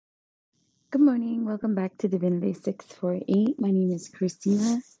Good morning. Welcome back to Divinity 648. My name is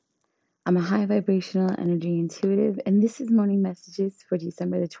Christina. I'm a high vibrational energy intuitive, and this is morning messages for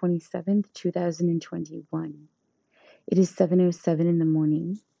December the 27th, 2021. It is 7:07 in the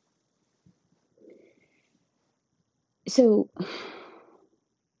morning. So,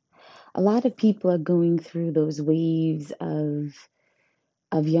 a lot of people are going through those waves of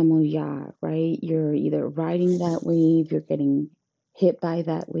Yamoya, right? You're either riding that wave, you're getting hit by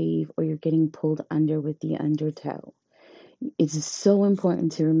that wave, or you're getting pulled under with the undertow. It's so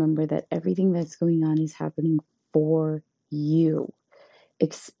important to remember that everything that's going on is happening for you,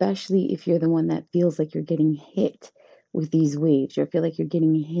 especially if you're the one that feels like you're getting hit with these waves. You feel like you're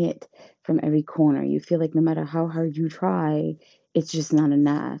getting hit from every corner. You feel like no matter how hard you try, it's just not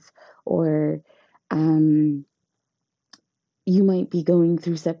enough. Or um, you might be going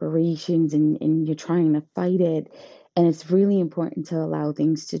through separations and you're trying to fight it. And it's really important to allow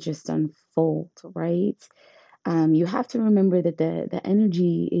things to just unfold, right? You have to remember that the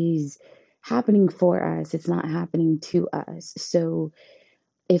energy is happening for us. It's not happening to us. So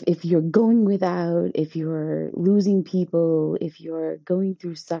if you're going without, if you're losing people, if you're going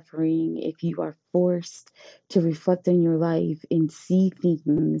through suffering, if you are forced to reflect on your life and see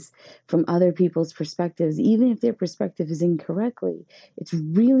things from other people's perspectives, even if their perspective is incorrectly, it's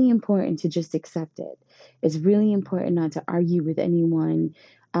really important to just accept it. It's really important not to argue with anyone,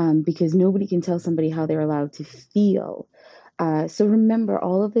 because nobody can tell somebody how they're allowed to feel. So remember,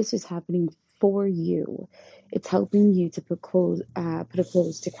 all of this is happening for you. It's helping you to put a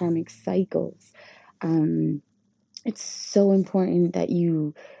close to karmic cycles. Um, it's so important that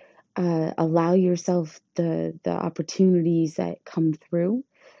you allow yourself the opportunities that come through.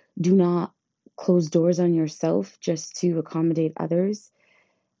 Do not close doors on yourself just to accommodate others.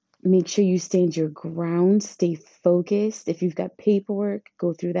 Make sure you stand your ground, stay focused. If you've got paperwork,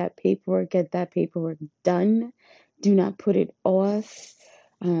 go through that paperwork, get that paperwork done. Do not put it off.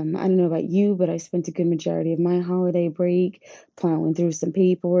 I don't know about you, but I spent a good majority of my holiday break plowing through some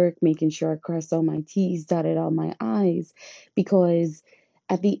paperwork, making sure I crossed all my T's, dotted all my I's, because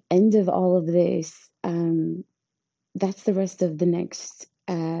at the end of all of this, that's the rest of the next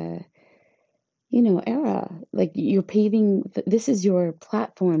era. Like you're paving, this is your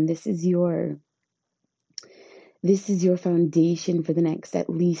platform, this is your foundation for the next at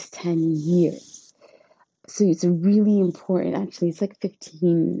least 10 years. So it's really important, actually, it's like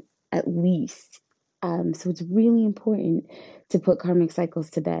 15 at least. So it's really important to put karmic cycles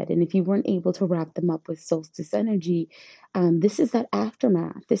to bed. And if you weren't able to wrap them up with solstice energy, this is that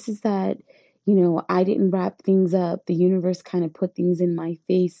aftermath. This is that, I didn't wrap things up. The universe kind of put things in my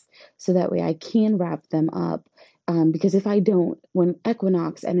face so that way I can wrap them up. Because if I don't, when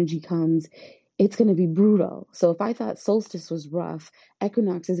equinox energy comes, it's going to be brutal. So if I thought solstice was rough,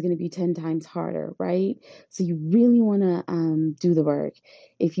 equinox is going to be 10 times harder, right? So you really want to do the work.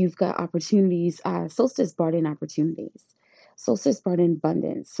 If you've got opportunities, solstice brought in opportunities. Solstice brought in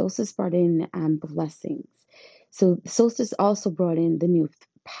abundance. Solstice brought in blessings. So solstice also brought in the new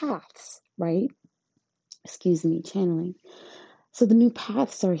paths, right? Excuse me, channeling. So the new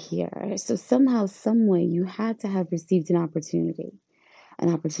paths are here. So somehow, some way, you had to have received an opportunity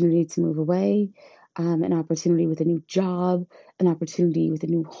to move away, an opportunity with a new job, an opportunity with a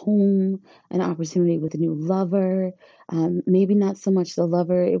new home, an opportunity with a new lover. Maybe not so much the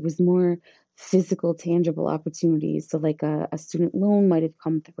lover, it was more physical, tangible opportunities. So, like a student loan might have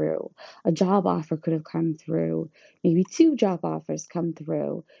come through, a job offer could have come through, maybe two job offers come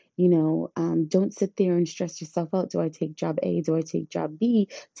through. Don't sit there and stress yourself out. Do I take job A? Do I take job B?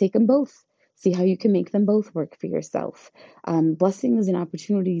 Take them both. See how you can make them both work for yourself. Blessings and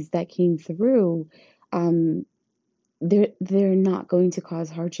opportunities that came through, um, they're not going to cause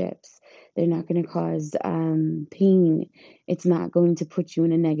hardships. They're not going to cause pain. It's not going to put you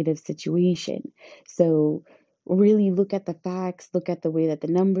in a negative situation. So really look at the facts, look at the way that the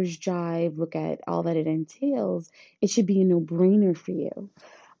numbers jive, look at all that it entails. It should be a no-brainer for you.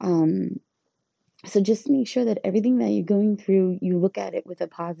 Um, so just make sure that everything that you're going through, you look at it with a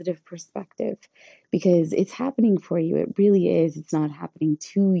positive perspective because it's happening for you. It really is. It's not happening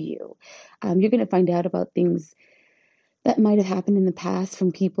to you. You're going to find out about things that might have happened in the past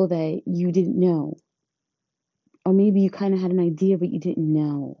from people that you didn't know. Or maybe you kind of had an idea, but you didn't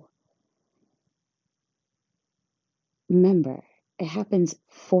know. Remember, it happens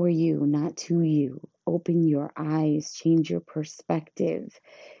for you, not to you. Open your eyes, change your perspective,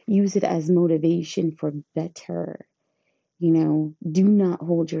 use it as motivation for better. Do not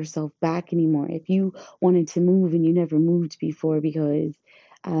hold yourself back anymore. If you wanted to move and you never moved before because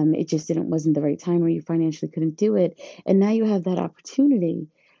it just wasn't the right time or you financially couldn't do it, and now you have that opportunity,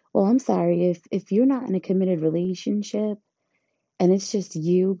 Well, I'm sorry, if you're not in a committed relationship and it's just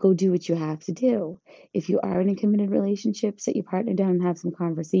you, go do what you have to do. If you are in a committed relationship, sit your partner down and have some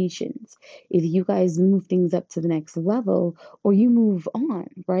conversations. If you guys move things up to the next level or you move on,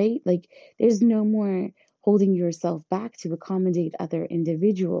 right? Like there's no more holding yourself back to accommodate other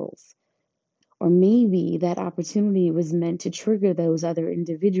individuals. Or maybe that opportunity was meant to trigger those other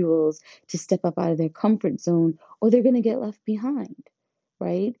individuals to step up out of their comfort zone, or they're going to get left behind,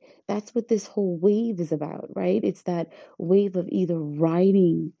 right? That's what this whole wave is about, right? It's that wave of either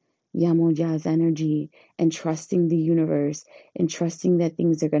riding Yamoja's energy and trusting the universe and trusting that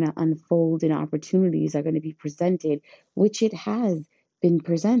things are going to unfold and opportunities are going to be presented, which it has been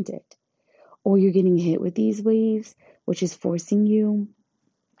presented. Or you're getting hit with these waves, which is forcing you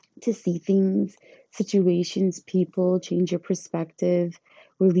to see things, situations, people, change your perspective,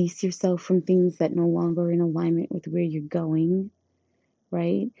 release yourself from things that no longer are in alignment with where you're going,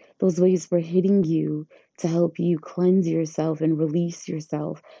 right? Those waves were hitting you to help you cleanse yourself and release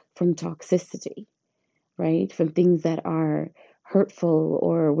yourself from toxicity, right? From things that are hurtful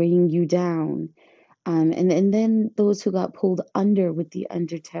or weighing you down. And then those who got pulled under with the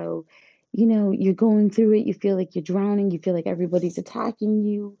undertow, you're going through it, you feel like you're drowning, you feel like everybody's attacking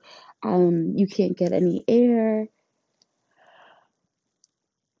you, you can't get any air.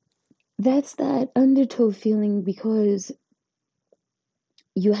 That's that undertow feeling because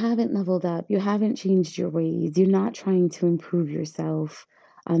you haven't leveled up, you haven't changed your ways, you're not trying to improve yourself.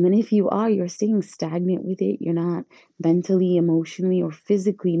 And if you are, you're staying stagnant with it. You're not mentally, emotionally, or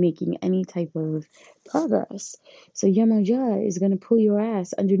physically making any type of progress. So Yamaja is going to pull your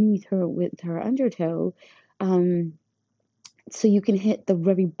ass underneath her with her undertow. Um, so you can hit the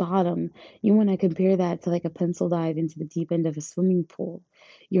very bottom. You want to compare that to like a pencil dive into the deep end of a swimming pool.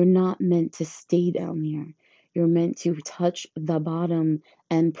 You're not meant to stay down there. You're meant to touch the bottom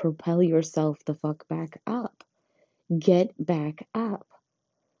and propel yourself the fuck back up. Get back up.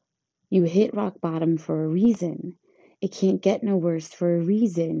 You hit rock bottom for a reason. It can't get no worse for a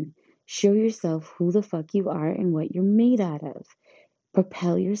reason. Show yourself who the fuck you are and what you're made out of.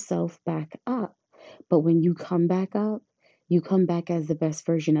 Propel yourself back up. But when you come back up, you come back as the best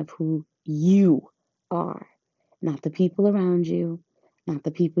version of who you are. Not the people around you, not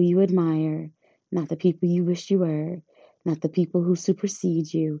the people you admire, not the people you wish you were, not the people who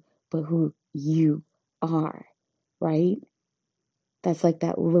supersede you, but who you are, right? That's like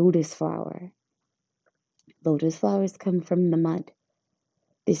that lotus flower. Lotus flowers come from the mud.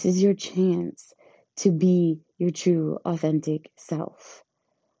 This is your chance to be your true, authentic self.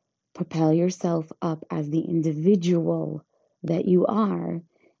 Propel yourself up as the individual that you are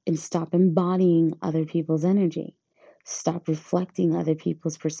and stop embodying other people's energy. Stop reflecting other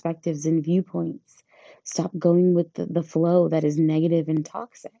people's perspectives and viewpoints. Stop going with the flow that is negative and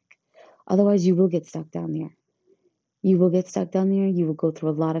toxic. Otherwise, you will get stuck down there. You will get stuck down there. You will go through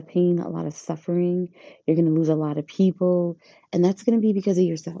a lot of pain, a lot of suffering. You're going to lose a lot of people. And that's going to be because of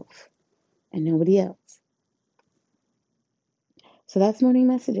yourself and nobody else. So that's morning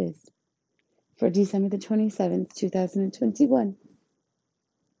messages for December the 27th, 2021.